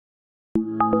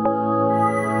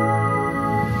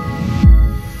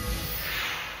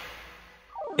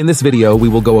In this video, we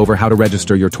will go over how to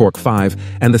register your Torque 5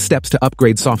 and the steps to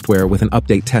upgrade software with an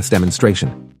update test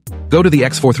demonstration. Go to the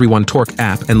X431 Torque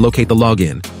app and locate the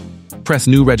login. Press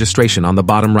New Registration on the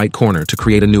bottom right corner to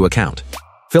create a new account.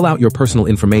 Fill out your personal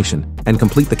information and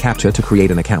complete the CAPTCHA to create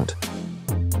an account.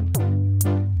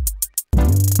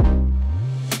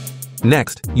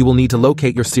 Next, you will need to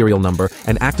locate your serial number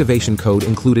and activation code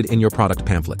included in your product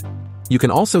pamphlet. You can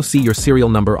also see your serial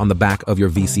number on the back of your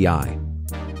VCI.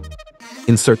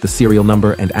 Insert the serial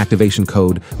number and activation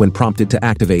code when prompted to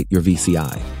activate your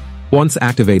VCI. Once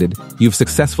activated, you've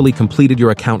successfully completed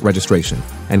your account registration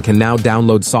and can now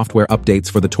download software updates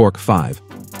for the Torque 5.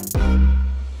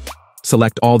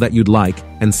 Select all that you'd like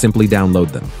and simply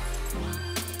download them.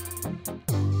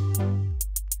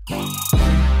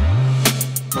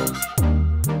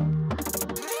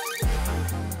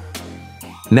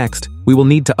 Next, we will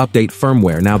need to update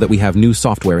firmware now that we have new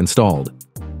software installed.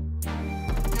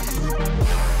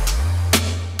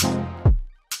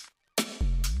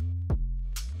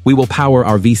 We will power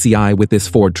our VCI with this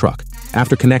Ford truck.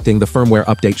 After connecting, the firmware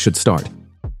update should start.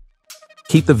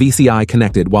 Keep the VCI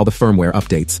connected while the firmware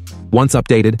updates. Once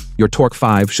updated, your Torque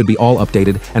 5 should be all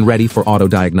updated and ready for auto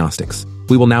diagnostics.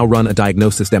 We will now run a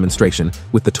diagnosis demonstration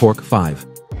with the Torque 5.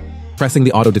 Pressing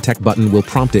the auto detect button will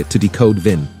prompt it to decode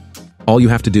VIN. All you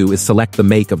have to do is select the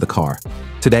make of the car.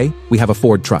 Today, we have a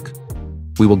Ford truck.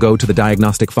 We will go to the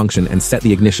diagnostic function and set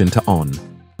the ignition to on.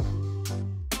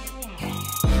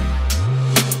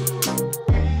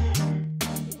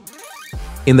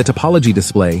 In the topology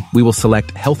display, we will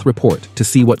select Health Report to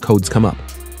see what codes come up.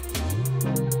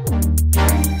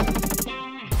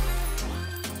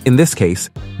 In this case,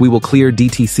 we will clear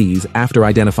DTCs after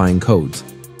identifying codes.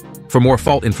 For more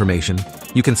fault information,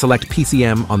 you can select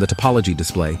PCM on the topology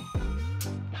display.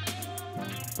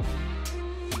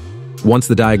 Once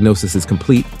the diagnosis is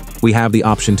complete, we have the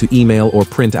option to email or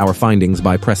print our findings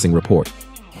by pressing Report.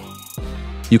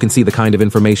 You can see the kind of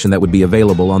information that would be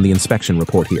available on the inspection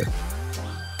report here.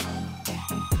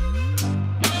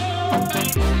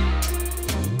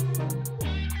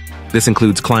 This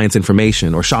includes client's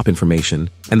information or shop information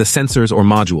and the sensors or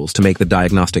modules to make the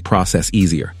diagnostic process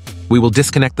easier. We will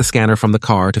disconnect the scanner from the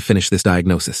car to finish this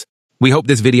diagnosis. We hope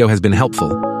this video has been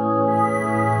helpful.